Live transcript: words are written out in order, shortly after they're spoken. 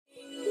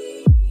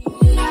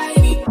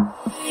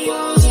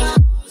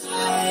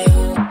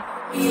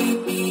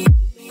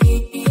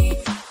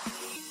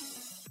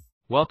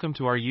Welcome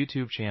to our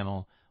YouTube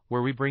channel,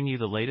 where we bring you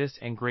the latest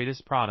and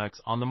greatest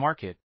products on the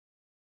market.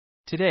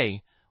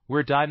 Today,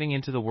 we're diving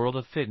into the world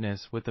of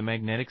fitness with the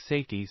Magnetic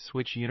Safety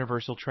Switch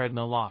Universal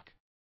Treadmill Lock.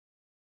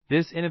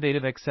 This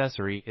innovative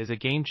accessory is a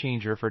game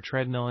changer for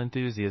treadmill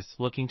enthusiasts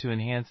looking to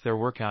enhance their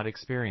workout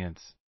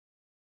experience.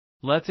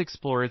 Let's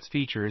explore its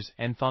features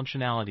and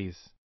functionalities.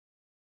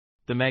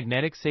 The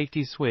magnetic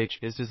safety switch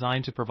is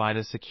designed to provide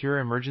a secure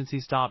emergency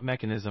stop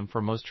mechanism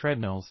for most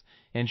treadmills,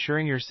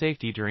 ensuring your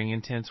safety during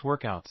intense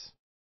workouts.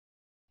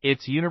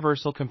 Its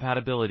universal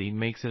compatibility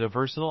makes it a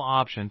versatile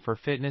option for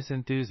fitness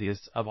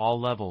enthusiasts of all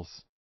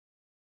levels.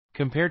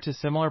 Compared to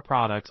similar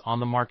products on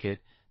the market,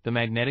 the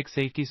magnetic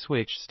safety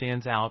switch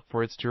stands out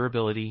for its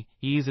durability,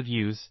 ease of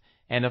use,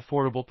 and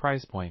affordable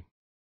price point.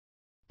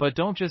 But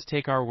don't just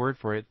take our word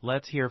for it,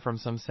 let's hear from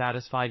some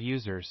satisfied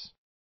users.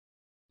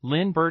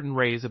 Lynn Burton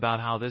raves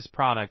about how this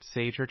product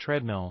saved her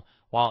treadmill,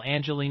 while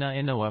Angelina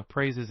Inoa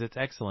praises its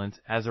excellence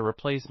as a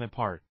replacement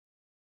part.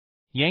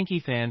 Yankee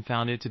Fan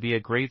found it to be a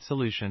great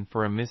solution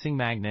for a missing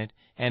magnet,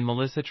 and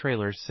Melissa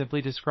Traylor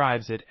simply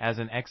describes it as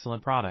an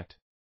excellent product.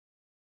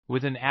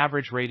 With an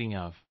average rating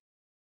of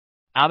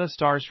out of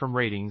stars from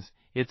ratings,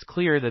 it's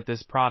clear that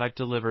this product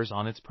delivers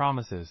on its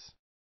promises.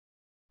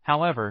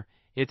 However,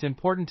 it's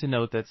important to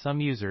note that some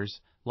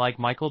users, like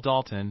Michael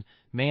Dalton,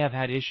 may have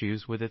had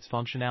issues with its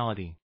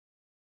functionality.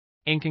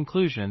 In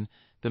conclusion,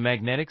 the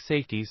Magnetic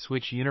Safety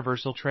Switch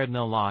Universal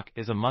Treadmill Lock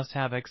is a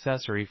must-have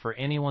accessory for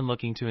anyone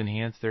looking to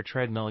enhance their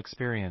treadmill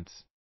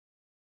experience.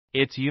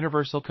 Its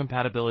universal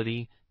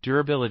compatibility,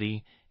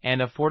 durability,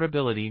 and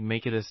affordability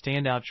make it a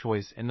standout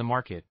choice in the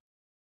market.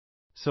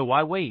 So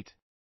why wait?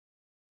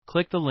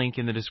 Click the link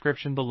in the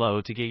description below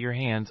to get your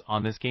hands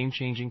on this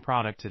game-changing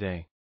product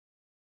today.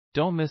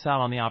 Don't miss out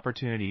on the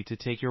opportunity to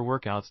take your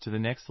workouts to the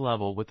next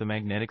level with the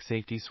Magnetic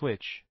Safety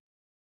Switch.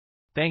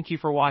 Thank you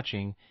for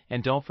watching,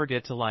 and don't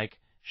forget to like,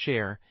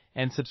 share,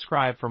 and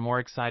subscribe for more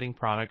exciting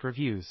product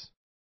reviews.